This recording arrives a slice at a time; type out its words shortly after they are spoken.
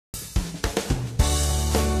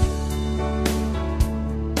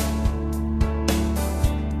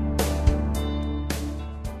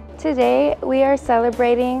Today we are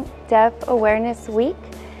celebrating Deaf Awareness Week.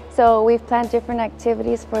 So we've planned different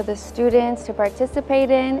activities for the students to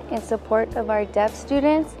participate in support of our deaf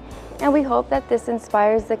students. And we hope that this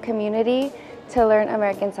inspires the community to learn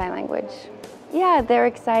American Sign Language. Yeah, they're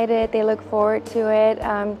excited. They look forward to it.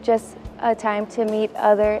 Just a time to meet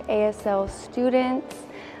other ASL students,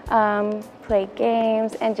 play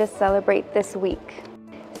games, and just celebrate this week.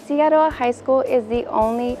 Cigarroa High School is the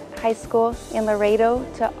only high school in Laredo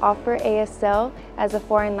to offer ASL as a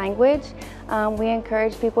foreign language. We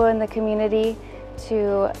encourage people in the community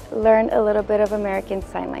to learn a little bit of American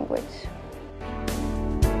Sign Language.